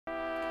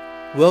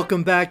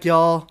Welcome back,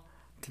 y'all,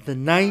 to the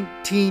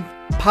 19th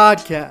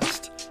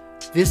podcast.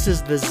 This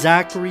is the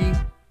Zachary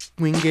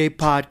Wingate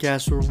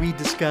podcast where we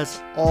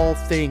discuss all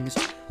things.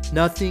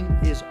 Nothing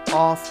is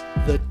off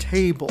the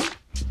table.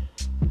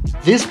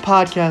 This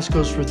podcast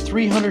goes for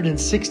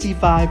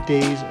 365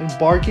 days,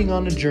 embarking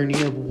on a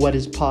journey of what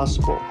is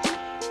possible.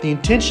 The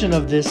intention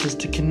of this is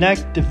to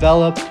connect,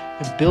 develop,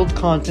 and build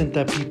content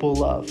that people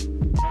love.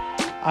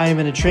 I am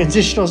in a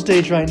transitional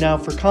stage right now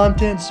for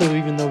content, so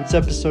even though it's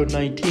episode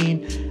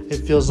 19, it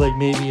feels like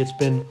maybe it's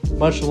been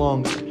much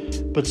longer.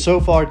 But so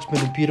far, it's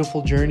been a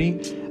beautiful journey.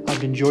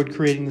 I've enjoyed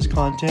creating this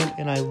content,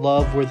 and I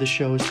love where the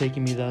show is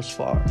taking me thus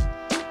far.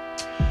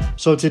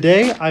 So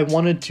today, I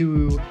wanted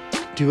to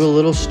do a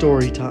little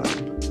story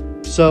time.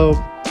 So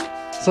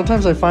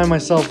sometimes I find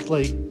myself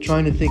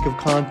trying to think of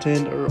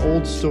content or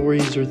old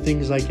stories or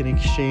things I can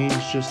exchange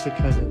just to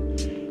kind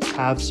of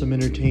have some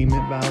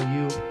entertainment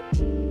value.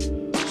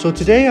 So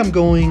today I'm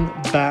going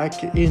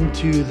back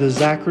into the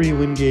Zachary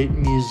Wingate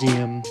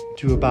Museum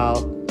to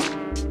about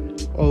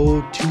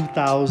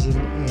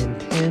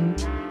 2010,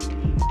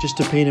 just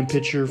to paint a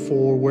picture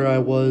for where I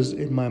was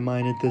in my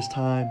mind at this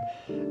time.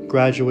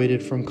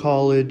 Graduated from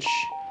college,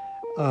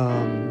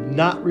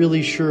 not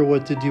really sure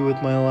what to do with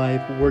my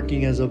life,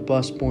 working as a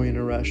busboy in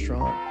a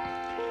restaurant.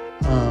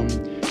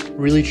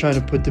 Really trying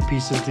to put the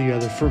pieces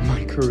together for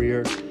my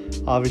career.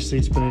 Obviously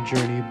it's been a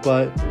journey,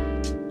 but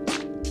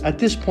at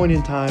this point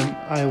in time,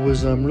 I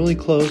was really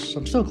close.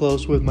 I'm still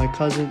close with my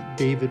cousin,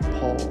 David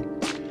Paul.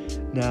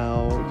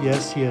 Now,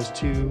 yes, he has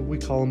we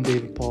call him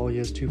David Paul. He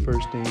has two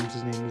first names.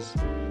 His name is,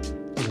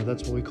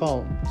 that's what we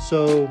call him.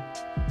 So,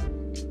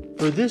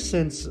 for this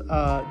sense,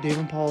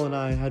 David Paul and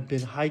I had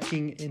been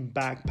hiking and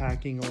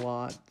backpacking a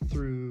lot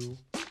through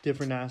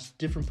different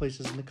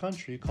places in the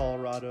country,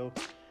 Colorado,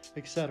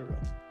 etc.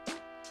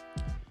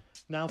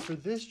 Now, for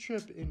this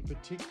trip in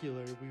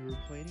particular, we were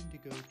planning to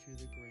go to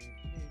the Grand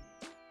Canyon.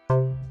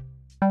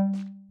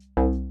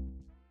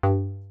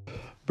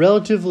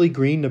 Relatively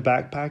green to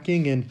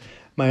backpacking, and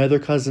my other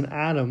cousin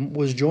Adam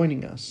was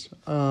joining us.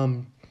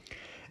 And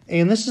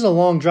this is a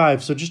long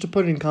drive, so just to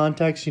put it in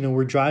context,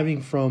 we're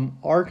driving from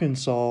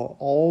Arkansas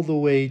all the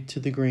way to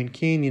the Grand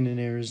Canyon in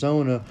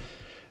Arizona,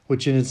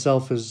 which in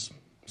itself is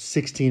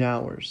 16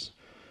 hours.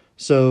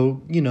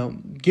 So,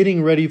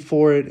 getting ready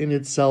for it in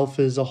itself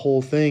is a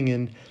whole thing,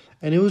 and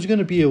it was going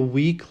to be a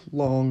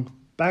week-long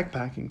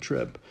backpacking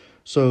trip.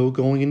 So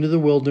going into the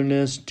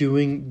wilderness,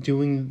 doing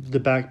the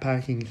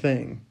backpacking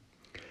thing.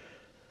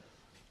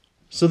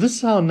 So this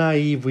is how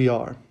naive we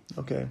are,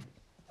 okay?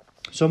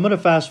 So I'm going to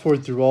fast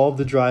forward through all of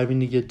the driving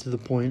to get to the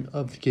point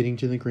of getting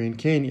to the Grand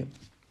Canyon.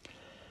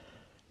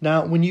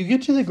 Now, when you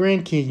get to the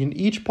Grand Canyon,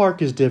 each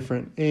park is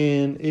different.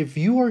 And if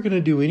you are going to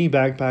do any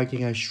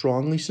backpacking, I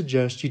strongly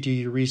suggest you do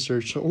your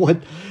research on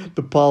what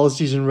the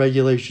policies and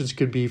regulations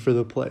could be for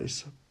the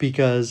place.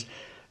 Because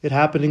it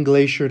happened in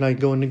Glacier, and I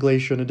go into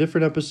Glacier in a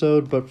different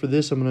episode, but for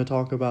this, I'm going to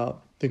talk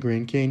about the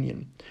Grand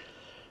Canyon.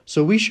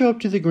 So we show up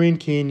to the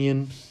Grand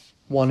Canyon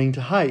wanting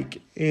to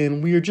hike,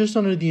 and we are just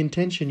under the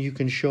intention you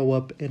can show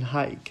up and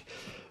hike.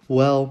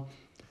 Well,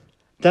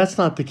 that's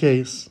not the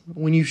case.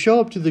 When you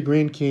show up to the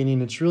Grand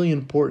Canyon, it's really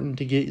important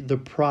to get the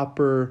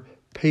proper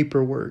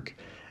paperwork,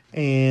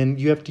 and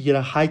you have to get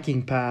a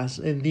hiking pass,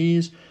 and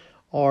these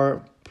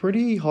are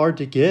pretty hard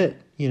to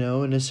get,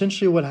 and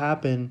essentially what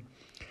happened.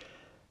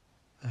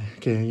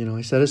 Okay,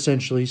 I said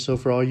essentially, so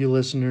for all you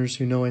listeners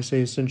who know I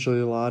say essentially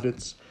a lot,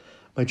 it's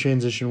my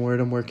transition word,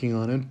 I'm working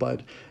on it,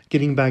 but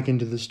getting back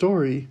into the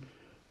story,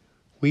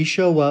 we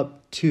show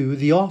up to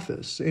the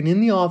office, and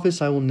in the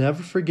office, I will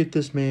never forget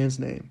this man's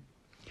name.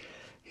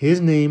 His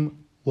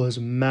name was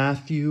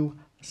Matthew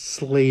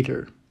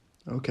Slater,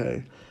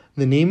 okay?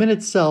 The name in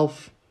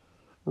itself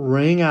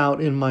rang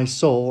out in my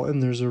soul,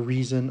 and there's a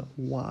reason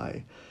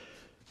why.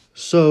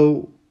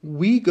 So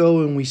we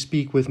go and we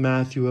speak with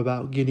Matthew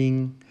about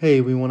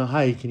hey, we want to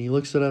hike. And he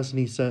looks at us and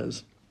he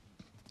says,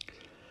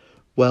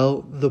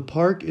 well, the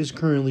park is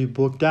currently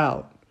booked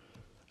out,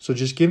 so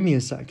just give me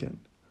a second.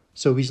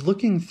 So he's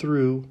looking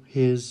through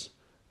his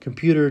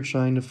computer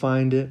trying to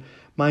find it.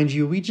 Mind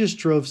you, we just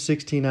drove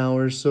 16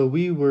 hours, so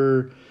we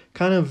were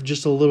kind of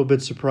just a little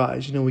bit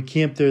surprised. We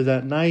camped there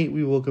that night.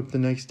 We woke up the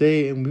next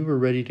day and we were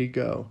ready to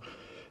go.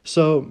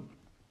 So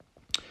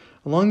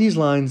along these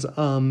lines,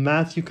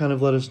 Matthew kind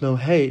of let us know,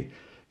 hey,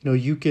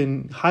 you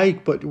can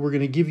hike, but we're going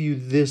to give you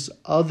this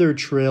other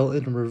trail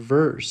in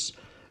reverse.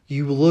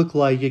 You look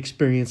like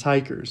experienced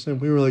hikers.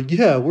 And we were like,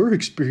 yeah, we're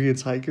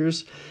experienced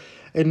hikers.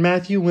 And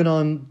Matthew went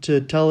on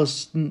to tell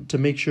us to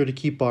make sure to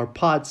keep our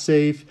pot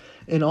safe.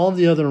 And all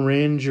the other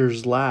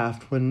rangers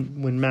laughed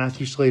when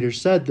Matthew Slater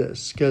said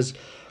this. Because,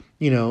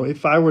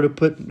 if I were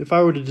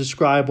to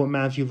describe what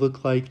Matthew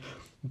looked like,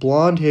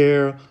 blonde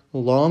hair,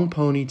 long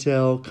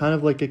ponytail, kind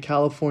of like a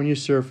California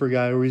surfer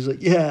guy where he's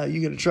like, yeah,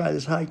 you're going to try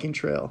this hiking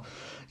trail.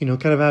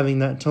 Kind of having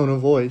that tone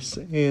of voice.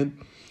 And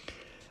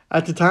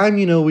at the time,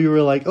 we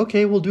were like,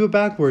 okay, we'll do it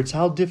backwards.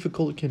 How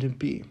difficult can it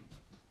be?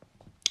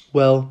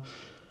 Well,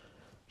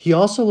 He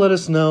also let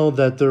us know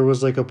that there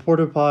was like a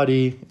porta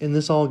potty, and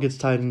this all gets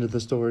tied into the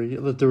story,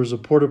 that there was a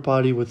porta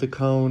potty with a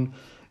cone,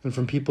 and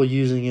from people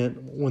using it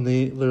when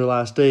their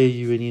last day,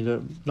 you would need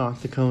to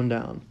knock the cone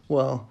down.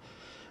 Well,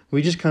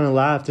 we just kind of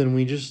laughed, and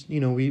we just,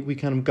 we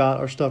kind of got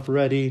our stuff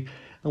ready,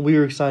 and we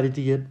were excited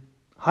to get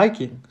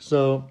hiking.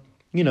 So,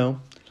 we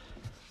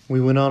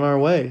went on our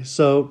way.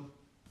 So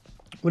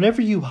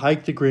whenever you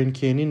hike the Grand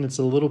Canyon, it's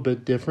a little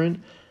bit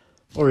different,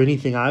 or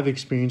anything I've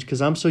experienced,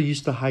 because I'm so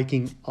used to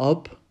hiking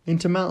up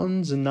into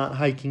mountains and not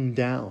hiking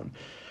down.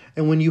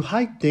 And when you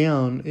hike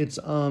down, it's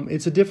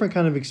a different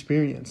kind of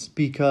experience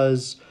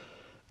because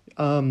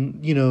your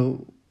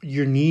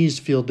knees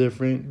feel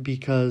different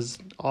because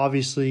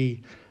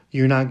obviously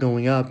you're not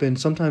going up, and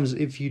sometimes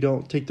if you're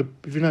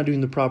not doing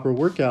the proper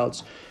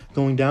workouts,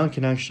 going down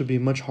can actually be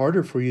much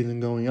harder for you than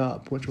going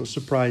up, which was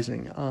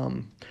surprising.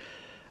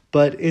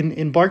 But in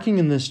embarking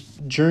in this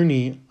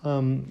journey,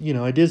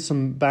 I did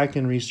some back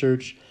end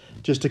research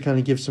just to kind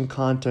of give some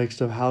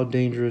context of how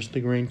dangerous the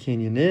Grand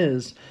Canyon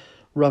is.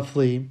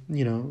 Roughly,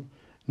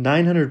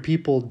 900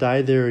 people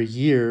die there a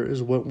year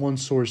is what one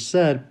source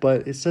said,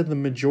 but it said the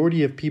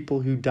majority of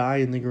people who die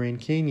in the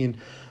Grand Canyon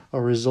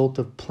are a result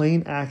of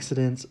plane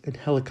accidents and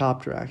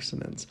helicopter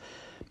accidents.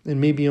 And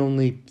maybe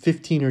only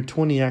 15 or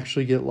 20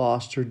 actually get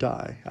lost or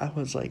die. I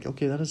was like,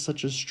 okay, that is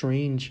such a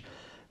strange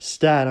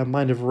stat. I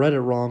might have read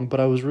it wrong, but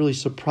I was really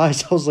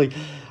surprised. I was like,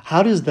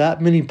 how does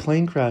that many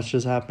plane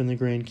crashes happen in the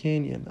Grand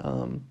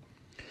Canyon?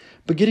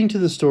 But getting to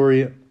the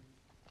story,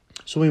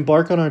 so we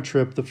embark on our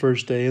trip the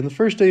first day, and the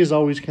first day is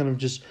always kind of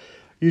just,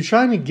 you're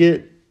trying to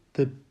get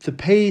the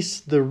pace,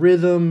 the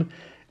rhythm,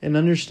 and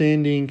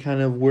understanding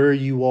kind of where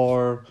you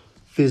are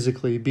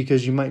physically,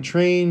 because you might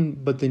train,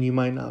 but then you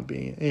might not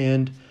be.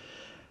 And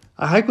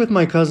I hike with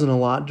my cousin a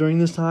lot during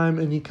this time,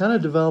 and he kind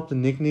of developed a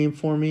nickname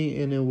for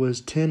me, and it was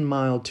 10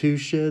 mile two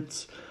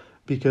shits,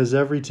 because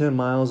every 10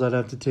 miles I'd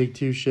have to take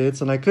two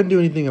shits, and I couldn't do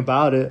anything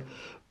about it,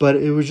 but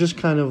it was just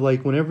kind of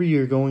like whenever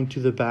you're going to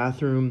the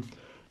bathroom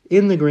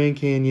in the Grand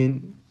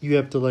Canyon, you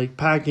have to like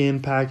pack in,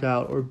 pack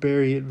out, or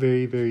bury it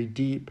very, very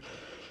deep.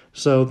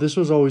 So this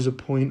was always a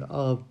point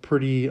of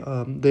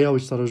they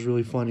always thought it was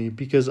really funny,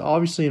 because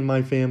obviously in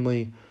my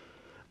family,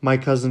 my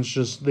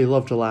cousins they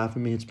love to laugh at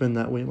me. It's been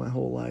that way my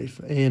whole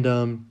life. And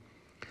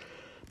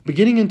but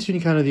getting into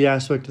kind of the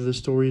aspect of the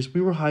stories,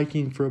 we were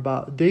hiking for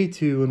about day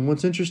 2. And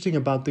what's interesting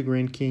about the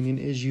Grand Canyon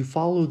is you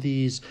follow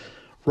these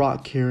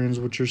rock cairns,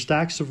 which are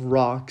stacks of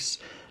rocks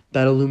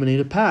that illuminate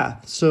a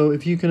path. So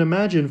if you can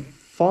imagine,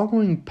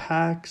 following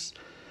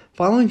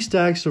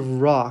stacks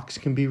of rocks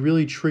can be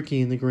really tricky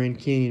in the Grand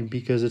Canyon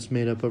because it's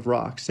made up of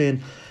rocks.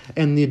 And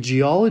the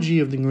geology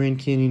of the Grand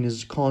Canyon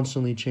is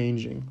constantly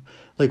changing.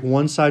 Like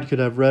one side could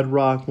have red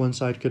rock, one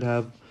side could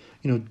have,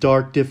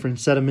 dark,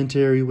 different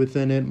sedimentary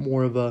within it,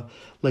 more of a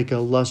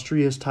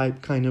lustrous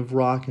type kind of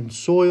rock and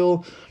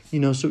soil.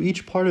 So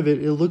each part of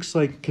it looks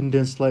like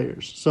condensed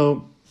layers.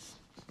 So,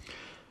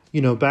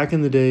 back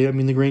in the day,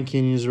 the Grand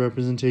Canyon is a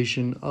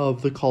representation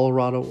of the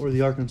Colorado or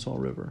the Arkansas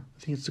River. I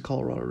think it's the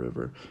Colorado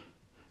River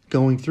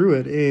going through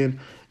it, and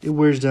it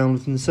wears down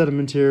within the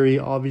sedimentary,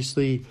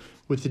 obviously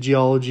with the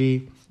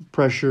geology,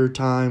 pressure,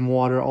 time,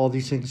 water, all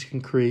these things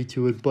can create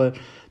to it. But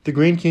the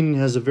Grand Canyon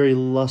has a very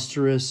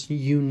lustrous,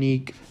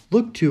 unique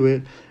look to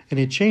it, and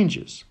it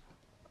changes.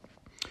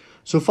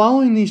 So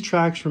following these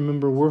tracks,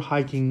 remember, we're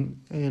hiking,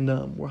 and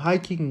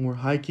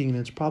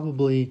it's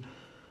probably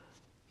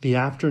the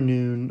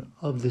afternoon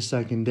of the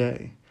second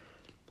day.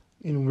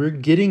 And we're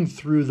getting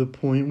through the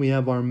point, we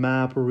have our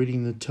map, we're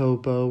reading the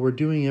topo, we're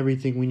doing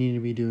everything we need to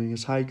be doing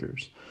as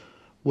hikers.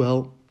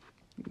 Well,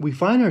 we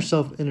find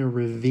ourselves in a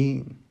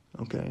ravine,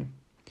 okay?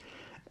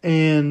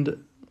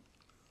 And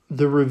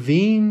the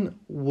ravine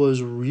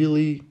was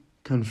really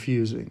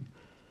confusing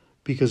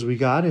because we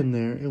got in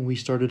there and we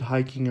started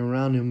hiking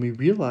around and we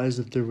realized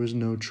that there was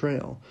no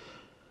trail.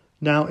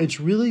 Now, it's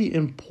really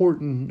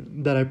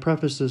important that I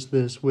preface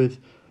this with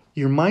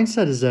your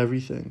mindset is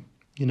everything.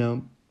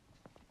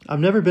 I've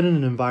never been in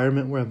an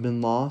environment where I've been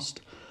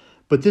lost,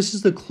 but this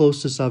is the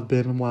closest I've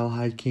been while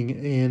hiking,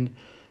 and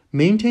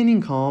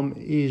maintaining calm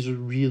is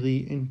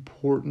really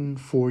important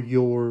for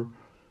your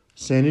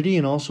sanity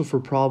and also for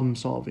problem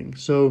solving.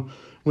 So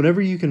whenever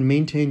you can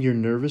maintain your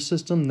nervous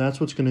system, that's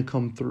what's going to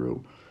come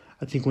through.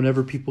 I think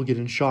whenever people get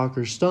in shock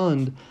or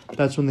stunned,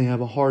 that's when they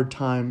have a hard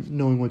time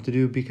knowing what to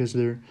do because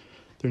they're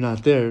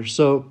not there.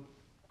 So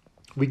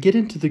we get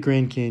into the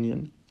Grand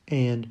Canyon,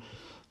 and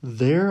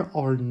there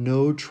are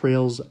no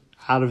trails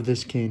out of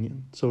this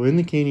canyon. So in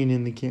the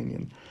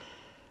canyon.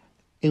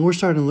 And we're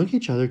starting to look at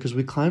each other because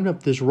we climbed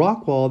up this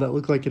rock wall that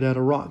looked like it had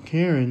a rock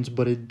cairns,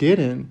 but it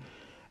didn't.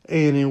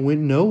 And it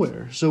went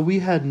nowhere. So we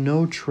had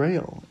no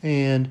trail.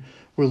 And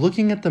we're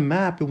looking at the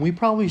map, and we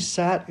probably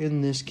sat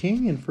in this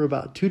canyon for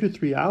about 2 to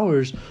 3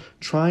 hours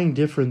trying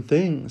different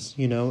things,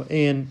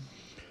 and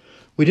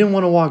we didn't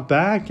want to walk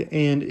back,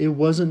 and it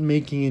wasn't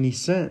making any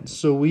sense.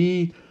 So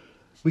we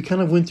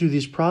kind of went through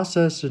this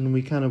process, and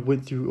we kind of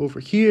went through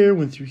here.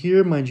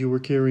 Mind you, we're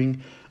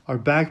carrying our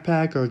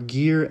backpack, our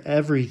gear,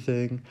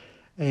 everything.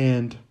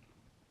 And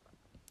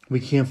We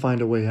can't find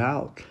a way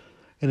out.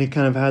 And it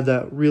kind of had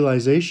that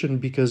realization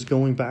because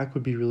going back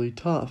would be really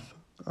tough.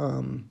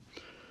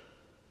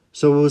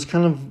 So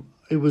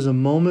it was a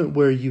moment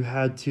where you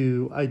had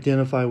to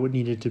identify what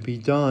needed to be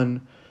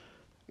done.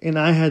 And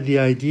I had the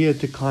idea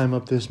to climb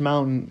up this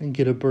mountain and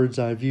get a bird's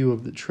eye view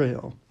of the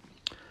trail.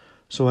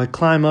 So I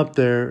climb up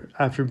there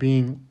after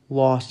being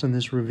lost in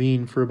this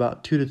ravine for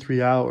about 2 to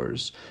 3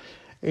 hours.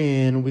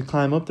 And we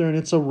climb up there, and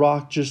it's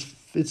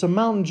a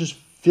mountain just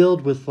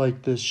filled with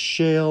like this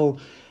shale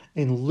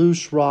and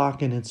loose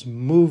rock, and it's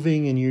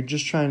moving, and you're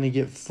just trying to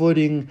get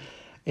footing.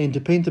 And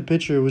to paint the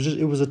picture,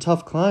 it was a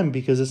tough climb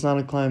because it's not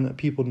a climb that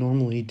people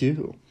normally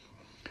do.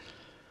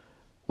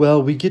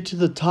 Well, we get to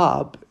the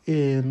top,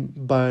 and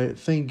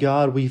thank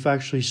God, we've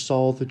actually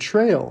saw the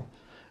trail.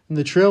 And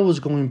the trail was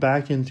going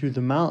back in through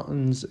the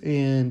mountains,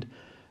 and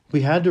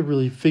we had to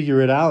really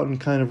figure it out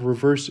and kind of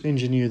reverse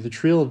engineer the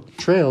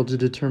trail to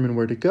determine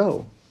where to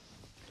go.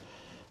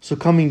 So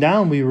coming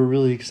down, we were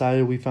really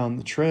excited we found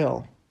the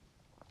trail.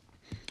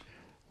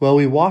 Well,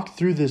 we walked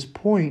through this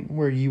point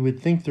where you would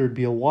think there would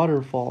be a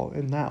waterfall,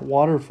 and that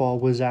waterfall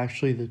was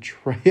actually the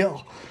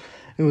trail.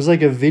 It was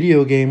like a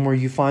video game where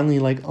you finally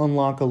like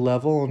unlock a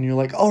level and you're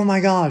like, oh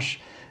my gosh.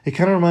 It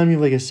kind of reminded me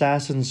of like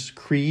Assassin's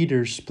Creed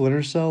or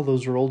Splinter Cell.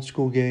 Those are old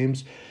school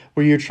games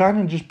where you're trying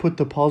to just put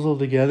the puzzle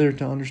together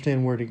to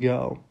understand where to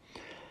go.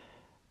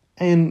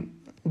 And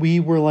we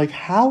were like,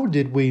 how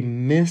did we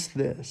miss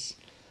this?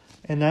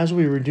 And as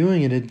we were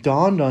doing it, it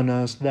dawned on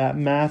us that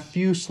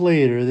Matthew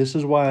Slater, this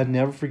is why I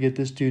never forget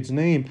this dude's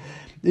name,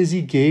 is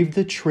he gave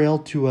the trail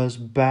to us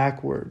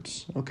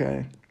backwards,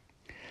 okay?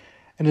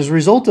 And as a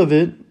result of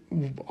it,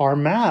 our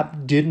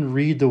map didn't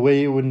read the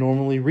way it would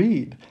normally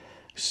read.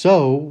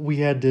 So we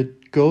had to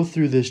go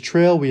through this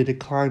trail. We had to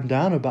climb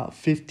down about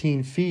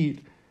 15 feet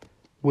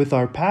with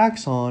our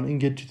packs on and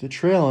get to the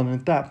trail. And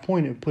at that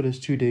point, it put us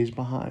 2 days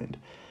behind.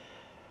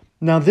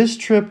 Now, this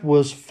trip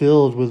was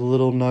filled with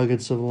little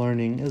nuggets of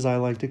learning, as I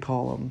like to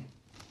call them.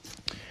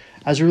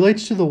 As it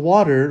relates to the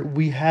water,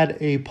 we had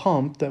a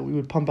pump that we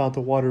would pump out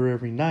the water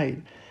every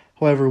night.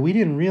 However, we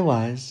didn't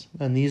realize,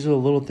 and these are the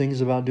little things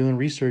about doing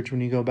research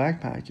when you go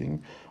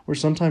backpacking, where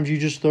sometimes you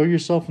just throw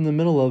yourself in the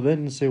middle of it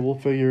and say, we'll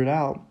figure it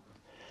out.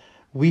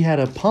 We had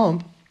a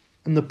pump,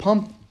 and the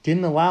pump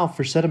didn't allow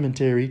for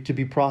sedimentary to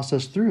be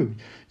processed through.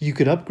 You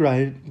could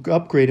upgrade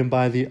and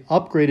buy the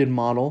upgraded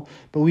model,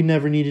 but we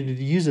never needed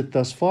to use it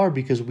thus far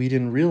because we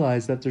didn't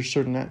realize that there's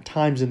certain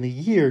times in the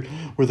year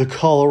where the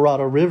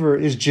Colorado River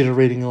is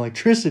generating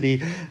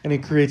electricity and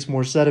it creates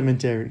more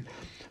sedimentary.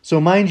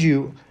 So mind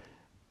you,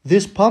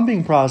 this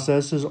pumping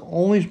process is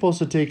only supposed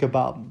to take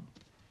about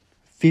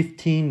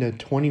 15 to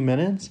 20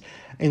 minutes,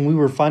 and we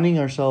were finding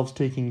ourselves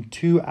taking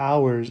 2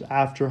 hours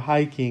after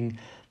hiking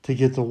to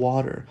get the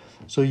water.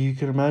 So you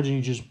can imagine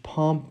you just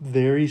pump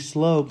very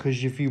slow,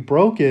 because if you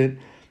broke it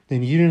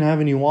and you didn't have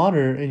any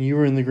water and you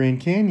were in the Grand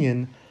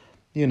Canyon,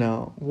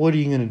 what are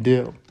you going to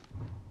do?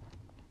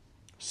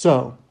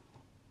 So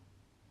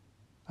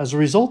as a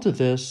result of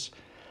this,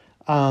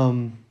 we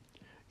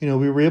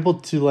were able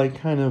to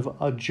kind of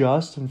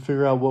adjust and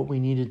figure out what we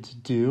needed to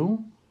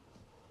do.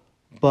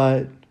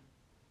 But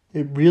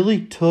it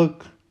really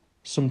took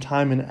some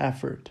time and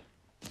effort.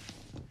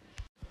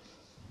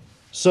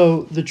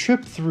 So the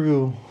trip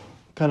through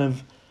kind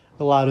of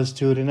allowed us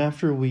to it. And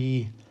after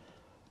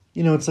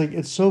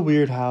it's so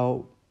weird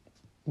how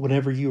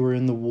whenever you are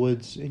in the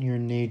woods and you're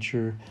in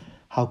nature,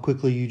 how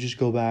quickly you just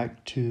go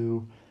back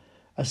to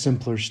a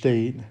simpler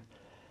state.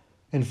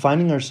 And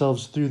finding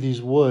ourselves through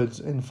these woods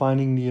and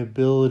finding the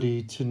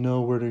ability to know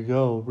where to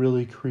go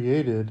really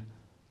created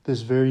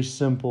this very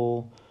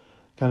simple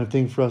kind of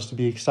thing for us to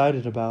be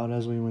excited about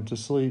as we went to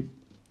sleep.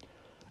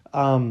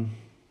 And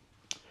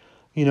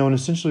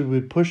essentially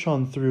we'd push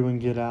on through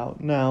and get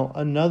out. Now,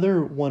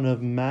 another one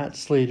of Matt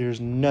Slater's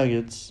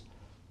nuggets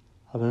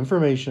of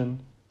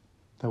information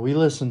that we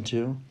listened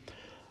to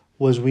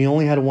was we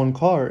only had one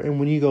car. And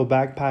when you go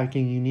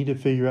backpacking, you need to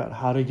figure out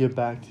how to get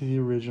back to the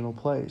original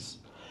place.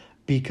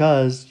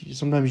 Because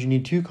sometimes you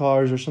need 2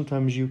 cars, or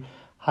sometimes you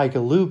hike a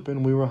loop,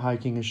 and we were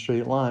hiking a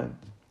straight line.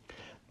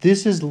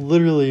 This is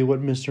literally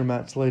what Mr.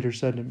 Matt Slater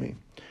said to me.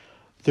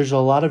 There's a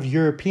lot of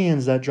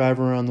Europeans that drive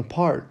around the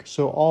park,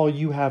 so all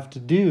you have to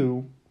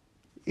do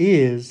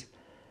is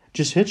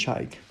just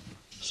hitchhike.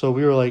 So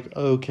we were like,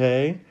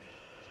 okay.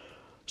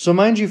 So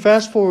mind you,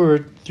 fast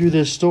forward through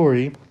this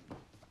story,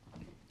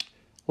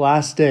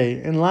 last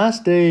day. And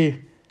last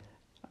day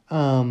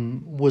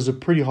was a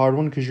pretty hard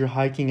one because you're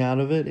hiking out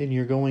of it and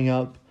you're going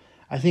up,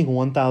 I think,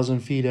 1,000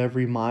 feet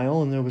every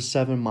mile, and there was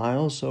 7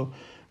 miles, so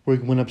we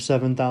went up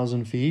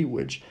 7,000 feet,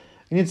 which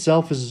in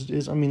itself is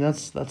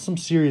that's some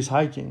serious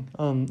hiking.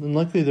 And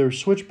luckily there were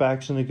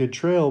switchbacks and a good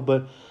trail,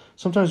 but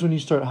sometimes when you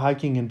start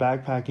hiking and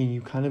backpacking,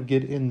 you kind of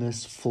get in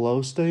this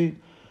flow state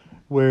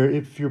where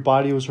if your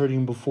body was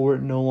hurting before,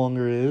 it no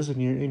longer is,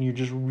 and you're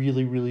just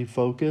really, really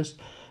focused,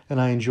 and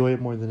I enjoy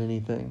it more than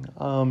anything.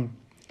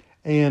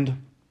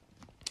 And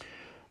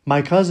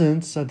my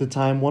cousins at the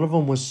time, one of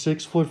them was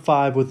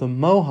 6'5" with a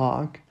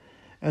mohawk,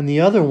 And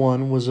the other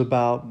one was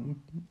about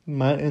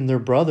and their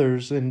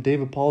brothers, and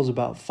David Paul's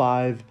about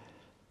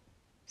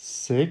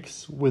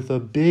 5'6" with a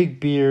big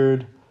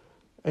beard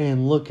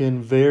and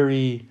looking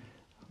very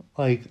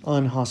like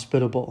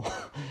unhospitable.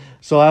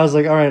 So I was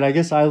like, all right, I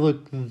guess I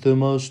look the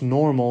most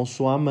normal,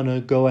 so I'm going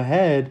to go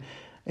ahead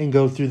and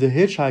go through the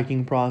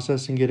hitchhiking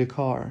process and get a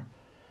car.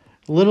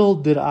 Little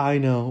did I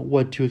know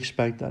what to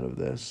expect out of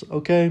this,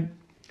 okay?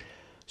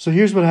 So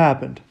here's what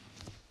happened.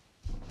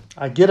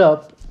 I get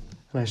up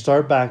and I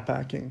start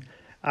backpacking.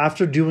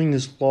 After doing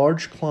this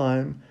large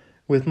climb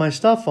with my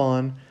stuff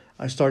on,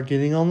 I start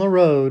getting on the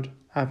road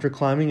after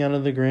climbing out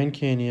of the Grand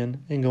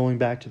Canyon and going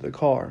back to the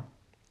car.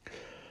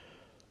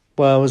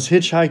 Well, I was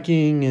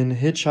hitchhiking,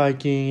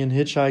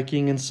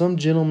 and some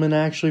gentleman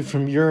actually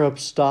from Europe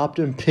stopped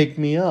and picked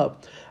me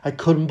up. I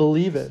couldn't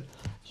believe it.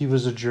 He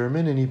was a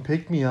German, and he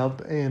picked me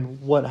up, and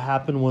what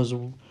happened was,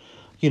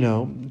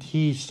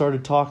 he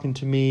started talking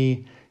to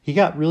me. He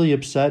got really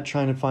upset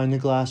trying to find the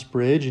glass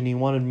bridge, and he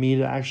wanted me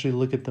to actually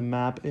look at the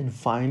map and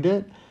find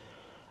it.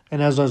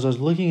 And as I was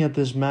looking at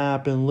this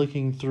map and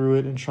looking through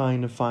it and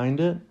trying to find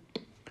it,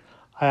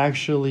 I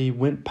actually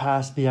went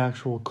past the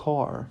actual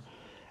car.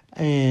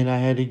 And I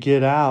had to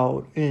get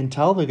out and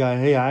tell the guy,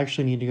 hey, I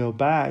actually need to go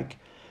back.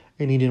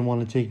 And he didn't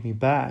want to take me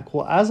back.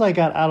 Well, as I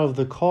got out of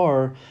the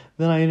car,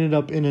 then I ended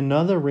up in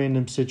another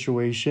random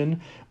situation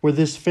where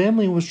this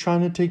family was trying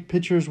to take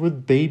pictures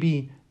with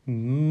baby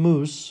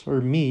moose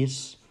or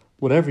meese,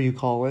 whatever you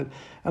call it.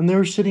 And they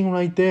were sitting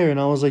right there. And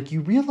I was like,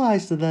 you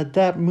realize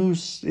that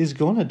moose is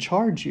going to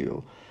charge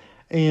you.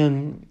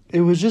 And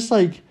it was just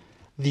like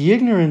the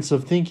ignorance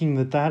of thinking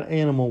that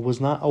animal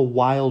was not a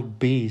wild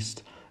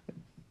beast.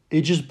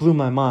 It just blew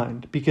my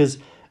mind, because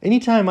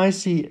anytime I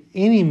see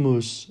any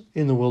moose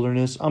in the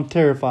wilderness, I'm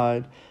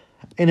terrified.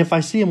 And if I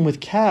see them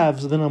with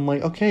calves, then I'm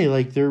like, okay,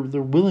 like they're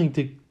willing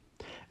to.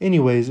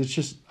 Anyways, it's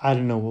just, I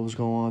don't know what was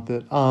going on with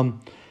it.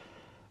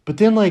 But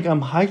then like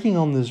I'm hiking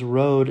on this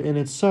road, and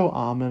it's so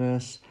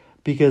ominous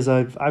because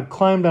I've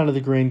climbed out of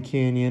the Grand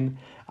Canyon.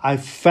 I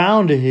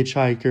found a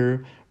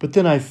hitchhiker, but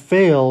then I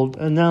failed,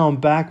 and now I'm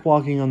back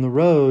walking on the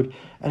road.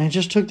 And I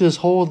just took this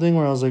whole thing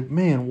where I was like,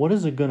 man, what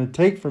is it going to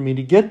take for me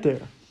to get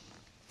there?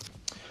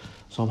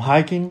 So I'm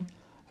hiking,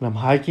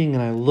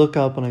 and I look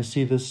up and I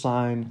see this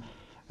sign,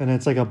 and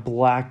it's like a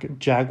black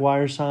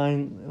Jaguar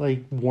sign,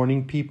 like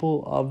warning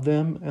people of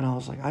them. And I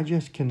was like, I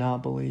just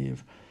cannot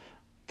believe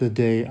the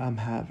day I'm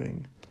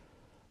having.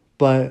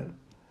 But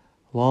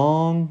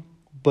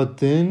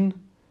then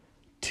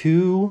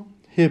 2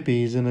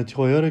 hippies in a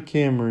Toyota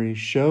Camry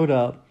showed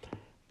up,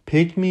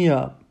 picked me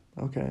up,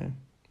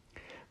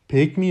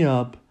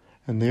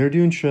 and they're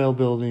doing trail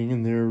building,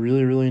 and they're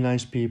really, really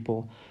nice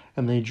people.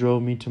 And they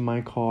drove me to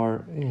my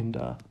car and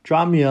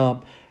dropped me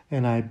up,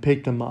 and I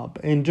picked them up.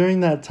 And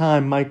during that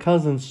time, my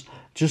cousins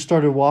just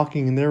started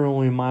walking, and they were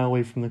only a mile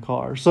away from the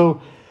car.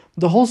 So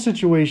the whole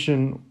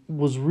situation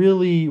was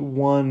really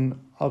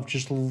one of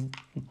just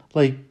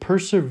like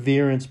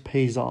perseverance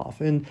pays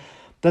off. And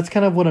that's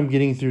kind of what I'm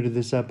getting through to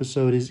this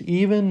episode, is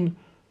even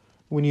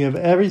when you have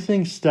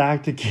everything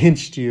stacked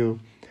against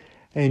you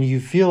and you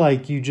feel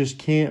like you just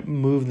can't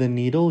move the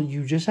needle,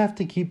 you just have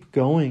to keep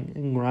going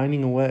and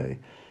grinding away.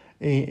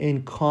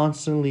 And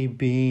constantly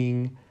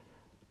being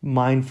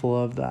mindful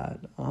of that.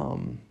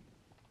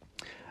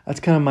 That's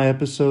kind of my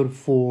episode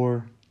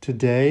for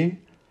today.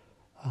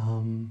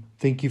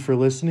 Thank you for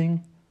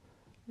listening,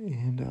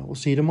 and we'll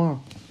see you tomorrow.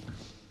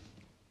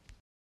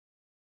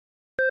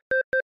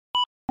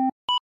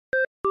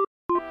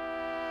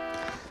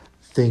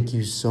 Thank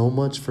you so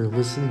much for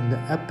listening to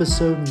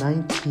episode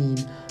 19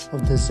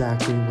 of the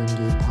Zachary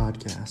Wingate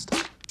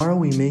podcast. Tomorrow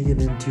we may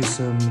get into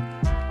some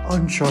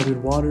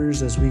uncharted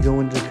waters as we go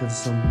into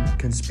some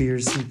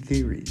conspiracy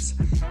theories.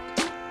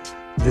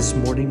 This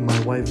morning, my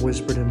wife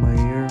whispered in my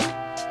ear,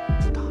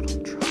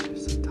 Donald Trump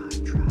is a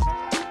time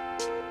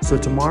traveler. So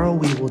tomorrow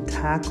we will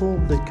tackle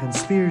the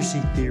conspiracy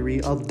theory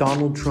of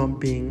Donald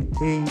Trump being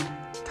a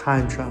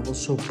time travel.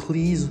 So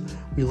please,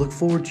 we look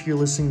forward to your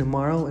listening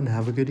tomorrow, and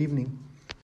have a good evening.